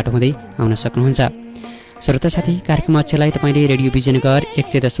 9812 को बाटो हुँदै आउन सक्नुहुन्छ। श्रोता साथी, कार्यक्रम अक्षरलाई तपाईँले रेडियो विजयनगर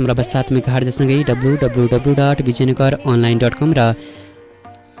 100.7 मेगाहर्जसँगै www.vijayanagaronline.com र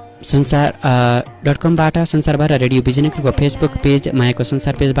संसार.com बाट संसारभर रेडियो विजयनगरको फेसबुक पेज मायाको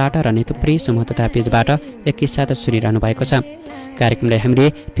संसार पेजबाट र नै थुप्रै समूह तथा पेजबाट एकैसाथ सुनिरहनु भएको छ। कार्यक्रमलाई हामीले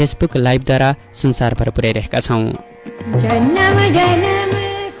फेसबुक लाइभद्वारा संसारभर पुर्याइरहेका छौँ।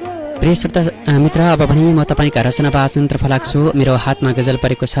 प्रिय श्रोता मित्र, अब भने म तपाईँका रचना वाचनतर्फ लाग्छु। मेरो हातमा गजल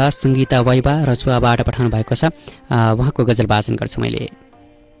परेको छ, सङ्गीता वाइबा रचुवाबाट पठाउनु भएको छ। उहाँको गजल वाचन गर्छु मैले।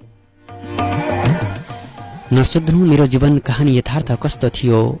 नसोध्नु मेरो जीवन कहानी यथार्थ कस्तो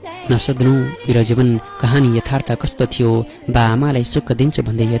थियो, नसोध्नु मेरो जीवन कहानी यथार्थ कस्तो थियो, बा आमालाई सुख दिन्छु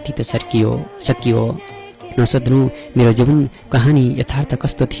भन्दै अतीत सकियो। नसोध्नु मेरो जीवन कहानी यथार्थ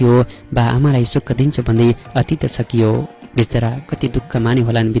कस्तो थियो, बा आमालाई सुख दिन्छु भन्दै अतीत सकियो। बिचरा कति दुःख माने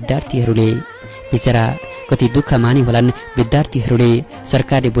होलान् विद्यार्थीहरूले, बिचरा कति दुःख माने होलान् विद्यार्थीहरूले।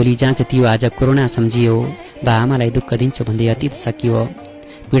 सरकारले बोली जाँच थियो, आज कोरोना सम्झियो, बा आमालाई दुःख दिन्छु भन्दै अतीत सकियो।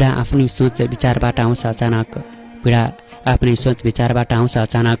 पीडा आफ्नै सोच विचारबाट आउँछ अचानक, पीडा आफ्नै सोच विचारबाट आउँछ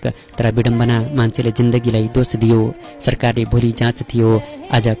अचानक, तर विडम्बना मान्छेले जिन्दगीलाई दोष दियो। सरकारले भोलि जाँच थियो,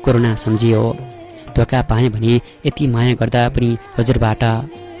 आज कोरोना सम्झियो। धोका पाएँ भने यति माया गर्दा पनि हजुरबाट,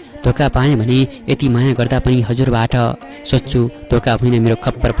 धोका पाएँ भने यति माया गर्दा पनि हजुरबाट, सोच्छु धोका होइन मेरो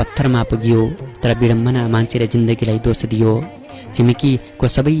खप्पर पत्थरमा पुग्यो, तर विडम्बना मान्छेले जिन्दगीलाई दोष दियो। छिमेकीको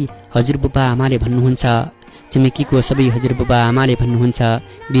सबै हजुरबुबा आमाले भन्नुहुन्छ, छिमेकीको सबै हजुरबुबा आमाले भन्नुहुन्छ,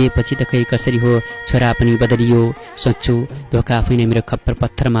 बिहेपछि त खै कसरी हो छोरा पनि बदलियो। सोच्छु धोका होइन मेरो खप्पर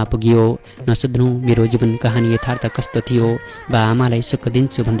पत्थरमा पुग्यो। नसोध्नु मेरो जीवन कहानी यथार्थ कस्तो थियो, बा आमालाई सुख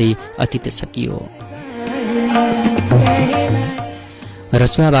दिन्छु भन्दै अतीत सकियो।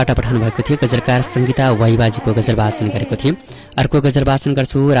 रसुवाबाट पठाउनु भएको थियो। गजलकार सङ्गीता वाइबाजीको गजल वाचन गरेको थिएँ। अर्को गजल वाचन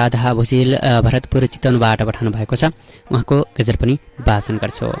गर्छु, राधा भुजेल भरतपुर चितवनबाट पठाउनु भएको छ। उहाँको गजल पनि वाचन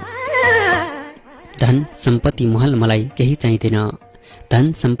गर्छु। धन सम्पत्ति महल मलाई केही चाहिँदैन,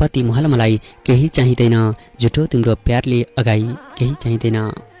 धन सम्पत्ति महल मलाई केही चाहिँदैन, झुटो तिम्रो प्यारले अगाइ केही चाहिँदैन।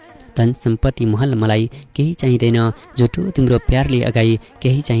 धन सम्पत्ति महल मलाई केही चाहिँदैन, झुटो तिम्रो प्यारले अगाइ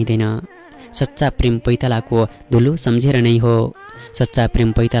केही चाहिँदैन। सच्चा प्रेम पैतालाको धुलो सम्झेर नै हो, सच्चा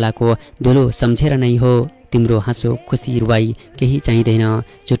प्रेम पैतालाको धुलो सम्झेर नै हो। तिम्रो हाँसो खुसी रुवाई केही चाहिँदैन,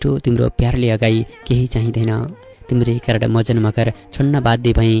 झुटो तिम्रो प्यारले अगाइ केही चाहिँदैन। तिम्रै कारण म जन्मघर छोड्न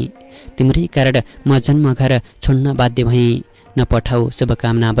बाध्य भएँ, तिम्रै कारण म जन्मघर छोड्न बाध्य भएँ। नपठाऊ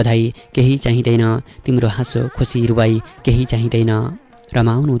शुभकामना बधाई केही चाहिँदैन, तिम्रो हाँसो खुसी रुवाई केही चाहिँदैन।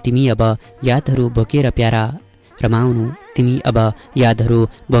 रमाउनु तिमी अब यादहरू बोकेर प्यारा, रमाउनु तिमी अब यादहरू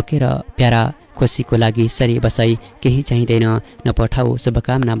बोकेर प्यारा। खुसीको लागि सरे बसाई केही चाहिँदैन, नपठाऊ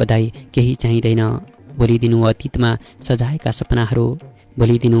शुभकामना बधाई केही चाहिँदैन। बोलिदिनु अतीतमा सजाएका सपनाहरू,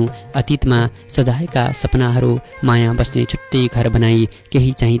 बोलिदिनु अतीतमा सजाएका सपनाहरू। माया बस्ने छुट्टै घर बनाई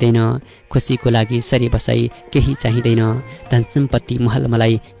केही चाहिँदैन, खुसीको लागि सरे बसाई केही चाहिँदैन। धन सम्पत्ति महल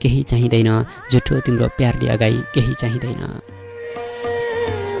मलाई केही चाहिँदैन, झुटो तिम्रो प्यारले अगाइ केही चाहिँदैन।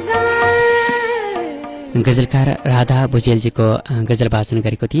 गजलकार राधा भुजेलजीको गजल वाचन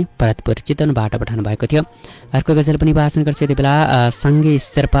गरेको थिएँ। भरतपुर चितवनबाट पठाउनु भएको थियो। अर्को गजल पनि वाचन गर्छु यति बेला। साङ्गे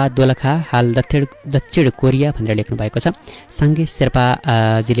शेर्पा दोलखा हाल दक्षिण कोरिया भनेर लेख्नु भएको छ। साङ्गे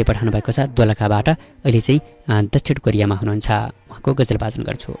शेर्पाजीले पठाउनु भएको छ दोलखाबाट, अहिले चाहिँ दक्षिण कोरियामा हुनुहुन्छ। उहाँको गजल वाचन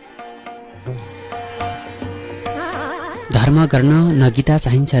गर्छु। धर्म गर्न न गीता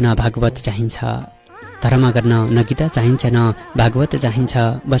चाहिन्छ न भागवत चाहिन्छ, धर्म गर्न न गीता चाहिन्छ न भागवत चाहिन्छ,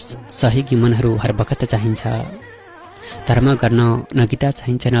 बस सहयोगी मनहरू हर बखत चाहिन्छ। धर्म गर्न न गीता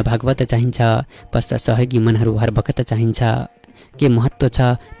चाहिन्छ न भागवत चाहिन्छ, बस सहयोगी मनहरू हर बखत चाहिन्छ। के महत्त्व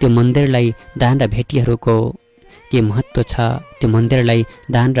छ त्यो मन्दिरलाई दान र भेटीहरूको, के महत्त्व छ त्यो मन्दिरलाई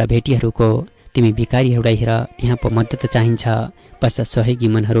दान र भेटीहरूको, तिमी भिखारीहरूलाई हेर त्यहाँ पो मद्दत चाहिन्छ, बस सहयोगी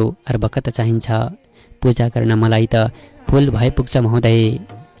मनहरू हर बखत चाहिन्छ। पूजा गर्न मलाई त फुल भए पुग्छ महोदय,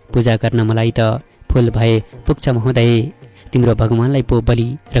 पूजा गर्न मलाई त फुल भए पुग्छ महोदय, तिम्रो भगवानलाई पो बलि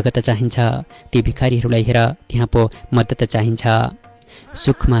रगत चाहिन्छ, ती भिखारीहरूलाई हेर त्यहाँ पो मद्दत चाहिन्छ।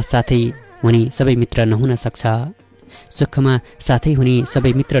 सुखमा साथै हुने सबै मित्र नहुन सक्छ, सुखमा साथै हुने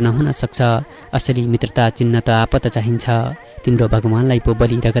सबै मित्र नहुन सक्छ, असली मित्रता चिन्न त आपत चाहिन्छ, तिम्रो भगवानलाई पो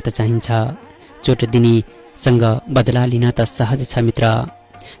बलि रगत चाहिन्छ। चोट दिनेसँग बदला लिन त सहज छ मित्र,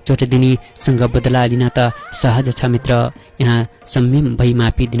 चोट दिनेसँग बदला लिन त सहज छ मित्र, यहाँ संयम भई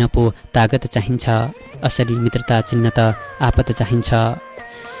मापी दिन पो तागत चाहिन्छ, असली मित्रता चिन्न त आपत चाहिन्छ।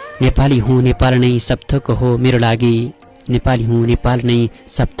 नेपाली हुँ नेपाल नै सब थोक हो मेरो लागि, नेपाली हुँ नेपाल नै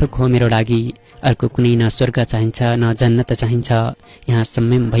सब थोक हो मेरो लागि, अर्को कुनै न स्वर्ग चाहिन्छ न जन्नत चाहिन्छ, यहाँ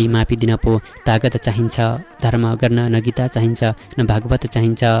संयम भई मापी दिन पो तागत चाहिन्छ। धर्म गर्न न गीता चाहिन्छ न भागवत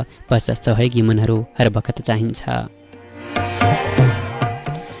चाहिन्छ, बस सहयोगी मनहरू हर बखत चाहिन्छ।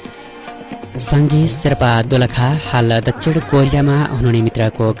 साङ्गे शेर्पा दोलखा हाल दक्षिण कोरियामा हुनुहुने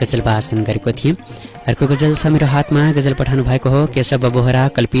मित्रको गजल वाचन गरेको थिएँ। अर्को गजल छ मेरो हातमा। गजल पठाउनु भएको हो केशव बोहरा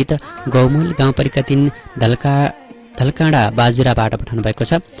कल्पित गौमूल गाउँपालिका 3 धलकाँडा बाजुराबाट पठाउनु भएको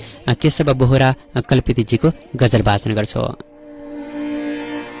छ। केशव बोहरा कल्पितजीको गजल वाचन गर्छु।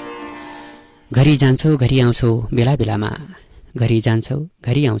 घरि जान्छौ घरि आउँछौ बेला बेलामा, घरि जान्छौ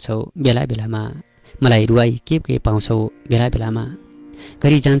घरि आउँछौ बेला बेलामा, मलाई रुवाई के पाउँछौ बेला बेलामा,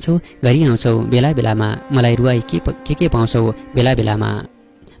 घरि जान्छौ घरि आउँछौ बेला बेलामा, मलाई रुवाई के पाउँछौ बेला बेलामा।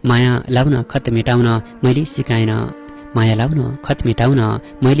 माया लाउन खत मेटाउन मैले सिकाएन, माया लाउन खत मेटाउन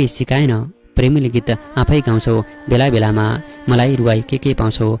मैले सिकाएन, प्रेमीले गीत आफै गाउँछौ बेला बेलामा, मलाई रुवाई के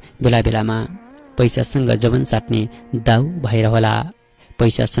पाउँछौ बेला बेलामा। पैसासँग जवन साट्ने दाउ भएर होला,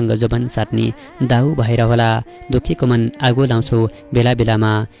 पैसासँग जवन साट्ने दाउ भएर होला, दुखेको मन आगो लाउँछौ बेला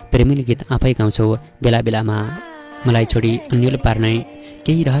बेलामा, प्रेमीले गीत आफै गाउँछौ बेला बेलामा। मलाई छोडी अन्यल पार्ने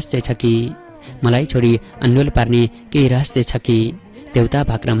केही रहस्य छ कि, मलाई छोडी अन्यल पार्ने केही रहस्य छ कि, देउता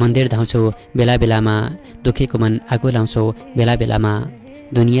भाक्रा मन्दिर धाउँछौ बेला बेलामा, दुखेको मन आगो लाउँछौ बेला बेलामा।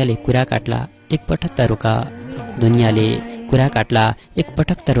 दुनियाँले कुरा काट्ला एकपटक त रोक, दुनियाँले कुरा काट्ला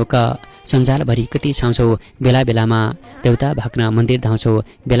एकपटक त रोक, सञ्जालभरि कति छाउँछौ बेला बेलामा, देउता भाक्न मन्दिर धाउँछौ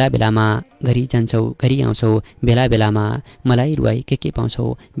बेला बेलामा, घरि जान्छौ घरि आउँछौ बेला बेलामा, मलाई रुवाई के पाउँछौ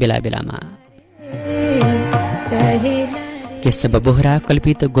बेला बेलामा। केशव बोहरा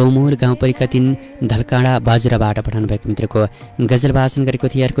कल्पित गौमूल गाउँपालिका 3 धलकाँडा बाजुराबाट पठाउनु भएको मित्रको गजल वाचन गरेको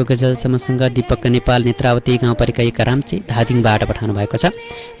थिए। अर्को गजल समूहसँग दीपक नेपाल नेत्रावती गाउँपालिका 1 रामचे धादिङबाट पठाउनु भएको छ।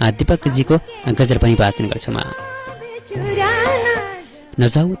 दीपकजीको गजल पनि वाचन गर्छु म।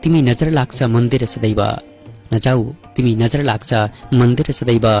 नजाऊ तिमी नजर लाग्छ मन्दिर सदैव, नजाऊ तिमी नजर लाग्छ मन्दिर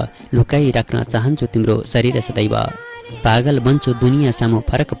सदैव, लुकाइ राख्न चाहन्छु तिम्रो शरीर सदैव, पागल बन्छु दुनियाँ सामु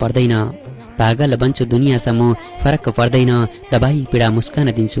फरक पर्दैन, पागल बन्छु दुनियाँ सामु फरक पर्दैन, दबाई पीडा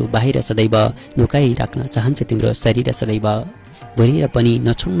मुस्कान दिन्छु बाहिर सदैव, लुकाइ राख्न चाहन्छु तिम्रो शरीर सदैव। भोलिएर पनि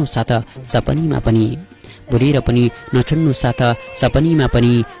नछोड्नु साथ सपनीमा पनि, भोलिएर पनि नछोड्नु साथ सपनीमा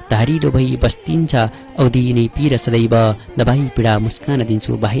पनि, धारिलो भई बस्तिन्छ औधी नै पीर सदैव, दबाई पीडा मुस्कान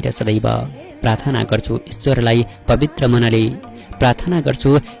दिन्छु बाहिर सदैव। प्रार्थना गर्छु ईश्वरलाई पवित्र मनले, प्रार्थना गर्छु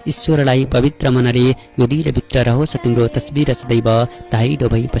ईश्वरलाई पवित्र मनले, यो दिलभित्र रहोस् तिम्रो तस्बिर सदैव, धारिलो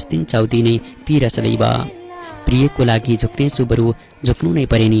भई बस्तिन्छ औधी नै पीर सदैव। प्रियको लागि झुक्नेछु बरु झुक्नु नै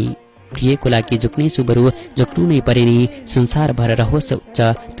परे नि, प्रियको लागि झुक्नेछु बरु झुक्नु नै परे नि, संसारभर रहोस् उच्च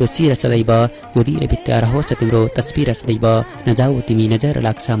त्यो शिर सदैव, यो दिलभित्र रहोस् तिम्रो तस्बिर सदैव, नजाऊ तिमी नजर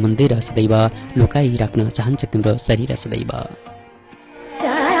लाग्छ मन्दिर सदैव, लुकाइ राख्न चाहन्छु तिम्रो शरीर सदैव।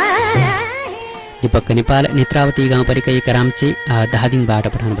 दीपक नेपाल नेत्रावती गाउँपालिका 1 रामचे धादिङबाट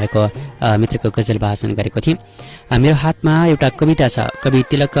पठाउनु भएको मित्रको गजल वाचन गरेको थिएँ। मेरो हातमा एउटा कविता छ, कवि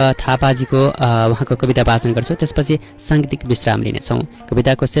तिलक थापाजीको उहाँको कविता वाचन गर्छु, त्यसपछि साङ्गीतिक विश्राम लिनेछौँ।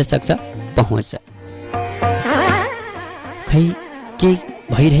 कविताको शीर्षक छ पहुँच। खै के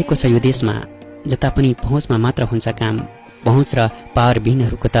भइरहेको छ यो देशमा, जता पनि पहुँचमा मात्र हुन्छ काम, पहुँच र पावर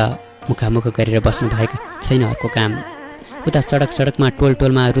बिनहरूको त मुखामुख गरेर बस्नु भएको छैन अर्को काम। उता सडक सडकमा टोल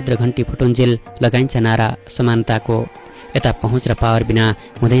टोलमा रुद्र घन्टी फुटुन्जेल लगाइन्छ नारा समानताको। यता पहुँच र पावर बिना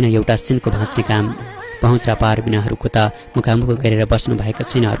हुँदैन एउटा सिनको भाँच्ने काम। पहुँच र पावर बिनाहरूको त मुखामुख गरेर बस्नु भएको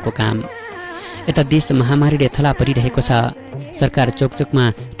छैन अर्को काम। यता देश महामारीले थला परिरहेको छ। सरकार चोकचोकमा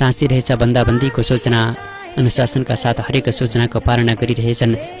टाँसिरहेछ बन्दाबन्दीको सूचना। अनुशासनका साथ हरेक सूचनाको पालना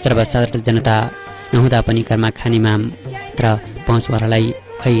गरिरहेछन् सर्वसाधारण जनता। नहुँदा पनि घरमा खाने माम, तर पहुँचवालालाई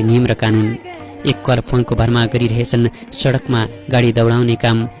खै नियम र कानुन। एक कल फोनको भरमा गरिरहेछन् सडकमा गाडी दौडाउने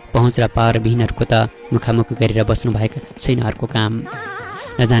काम। पहुँच र पावर विहीनहरूको त मुखामुख गरेर बस्नु भएको छैन अर्को काम।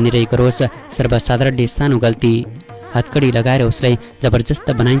 नजानेरै गरोस् सर्वसाधारणले सानो गल्ती, हतकडी लगाएर उसलाई जबरजस्त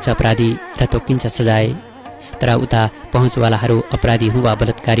बनाइन्छ अपराधी र तोकिन्छ सजाय। तर उता पहुँचवालाहरू अपराधी हुनु वा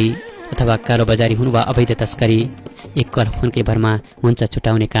बलात्कारी अथवा कालोबजारी हुनु वा अवैध तस्करी, एक कल फोनकै भरमा हुन्छ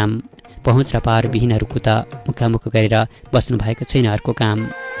छुटाउने काम। पहुँच र पावर विहीनहरूको त मुखामुख गरेर बस्नु भएको छैन अर्को काम।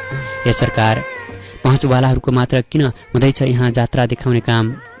 यो सरकार पहुँचवालाहरूको मात्र किन हुँदैछ यहाँ जात्रा देखाउने काम?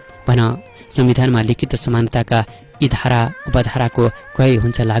 भन, संविधानमा लिखित समानताका यी धारा उपधाराको कहीँ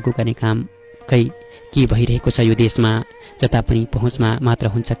हुन्छ लागू गर्ने काम? कहीँ के भइरहेको छ यो देशमा? जता पनि पहुँचमा मात्र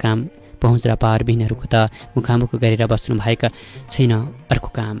हुन्छ काम। पहुँच र पावर विहीनहरूको त मुखामुख गरेर बस्नु भएका छैन अर्को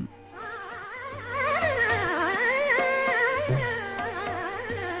काम।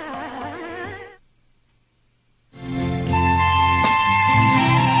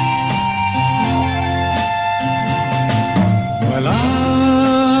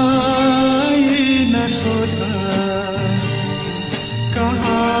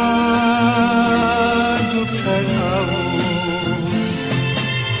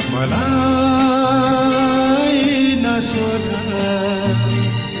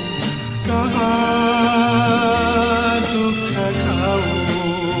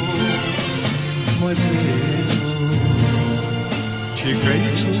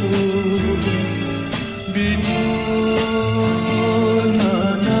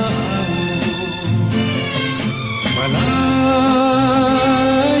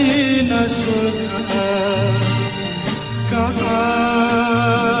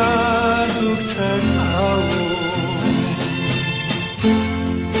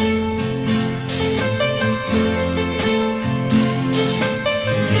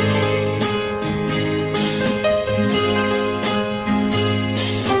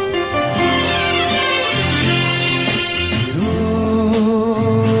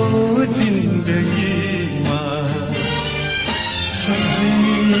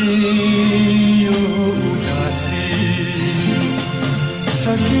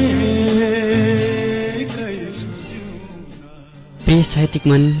 प्रिय साहित्यिक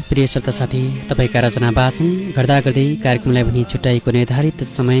मन, प्रिय श्रोता साथी, तपाईँका रचना वाचन गर्दा गर्दै कार्यक्रमलाई भने छुट्याएको निर्धारित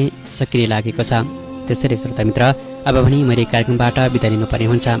समय सकिने लागेको छ। त्यसैले श्रोता मित्र, अब भने मैले कार्यक्रमबाट बिदा लिनुपर्ने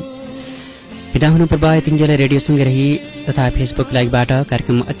हुन्छ। बिदा हुनु पूर्व यतिन्जेल रेडियोसँगै रही तथा फेसबुक लाइभबाट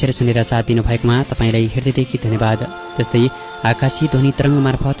कार्यक्रम अक्षर सुनेर साथ दिनुभएकोमा तपाईँलाई हृदयदेखि धन्यवाद। त्यस्तै आकाशी ध्वनि तरङ्ग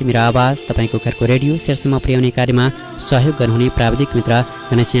मार्फत मेरो आवाज तपाईँको घरको रेडियो सेयरसम्म पुर्याउने कार्यमा सहयोग गर्नुहुने प्राविधिक मित्र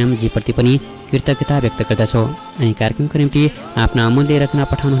घनश्यामजीप्रति पनि कृतज्ञता व्यक्त गर्दछु। अनि कार्यक्रमको निम्ति आफ्ना अमूल्य रचना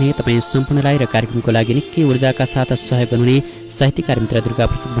पठाउनुहुने तपाईँ सम्पूर्णलाई र कार्यक्रमको लागि निकै ऊर्जाका साथ सहयोग गर्नुहुने साहित्यकार मित्र दुर्गा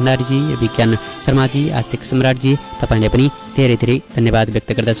प्रसाद भण्डारीजी, विज्ञान शर्माजी, आशिक सम्राटजी, तपाईँलाई पनि धेरै धेरै धन्यवाद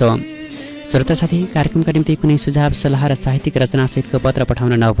व्यक्त गर्दछु। श्रोता साथी, कार्यक्रमका निम्ति कुनै सुझाव सल्लाह र साहित्यिक रचनासहितको पत्र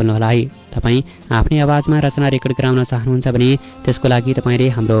पठाउन नभुल्नुहोला है। तपाईँ आफ्नै आवाजमा रचना रेकर्ड गराउन चाहनुहुन्छ भने त्यसको लागि तपाईँले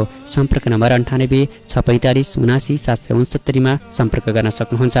हाम्रो सम्पर्क नम्बर 98 645 79 769 मा सम्पर्क गर्न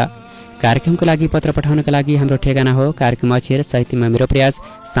सक्नुहुन्छ। कार्यक्रमको लागि पत्र पठाउनका लागि हाम्रो ठेगाना हो कार्यक्रम अक्षर साहित्यमा मेरो प्रयास,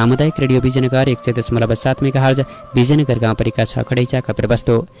 सामुदायिक रेडियो विजयनगर 100.7 मेगाहर्ज, विजयनगर गाउँपालिका 6 खडैचा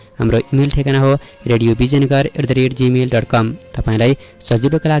कपिलवस्तु। हाम्रो इमेल ठेगाना हो radiobijayanagar@gmail.com। तपाईँलाई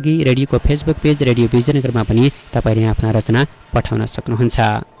सजिलोका लागि रेडियोको फेसबुक पेज रेडियो विजयनगरमा पनि तपाईँले आफ्ना रचना पठाउन सक्नुहुन्छ।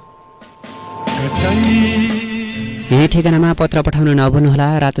 यही ठेगानामा पत्र पठाउन नभुल्नुहोला।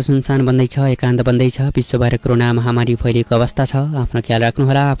 रातो सुनसान बन्दैछ, एकान्त बन्दैछ, विश्वभर कोरोना महामारी फैलिएको अवस्था छ। आफ्नो ख्याल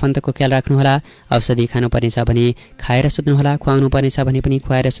राख्नुहोला, आफन्तको ख्याल राख्नुहोला। औषधि खानुपर्ने छ भने खाएर सुत्नुहोला, खुवाउनु पर्ने छ भने पनि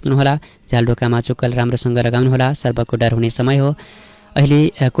खुवाएर सुत्नुहोला। झ्यालढोकामा चुक्कल राम्रोसँग लगाउनुहोला, सर्पको डर हुने समय हो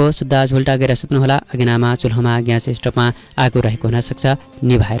अहिलेको। शुद्ध झोल्टा गएर सुत्नुहोला। अगिनामा चुल्होमा ग्यास स्टोभमा आगो रहेको हुनसक्छ,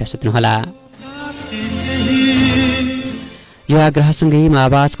 निभाएर सुत्नुहोला। यो आग्रहसँगै म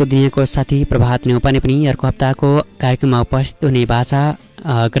आवाजको दुनियाँको साथी प्रभात न्यौपाने पनि अर्को हप्ताको कार्यक्रममा उपस्थित हुने बाचा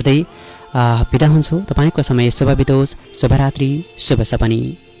गर्दै बिदा हुन्छु। तपाईँको समय शुभ बितोस्, शुभरात्रि, शुभ सपनी।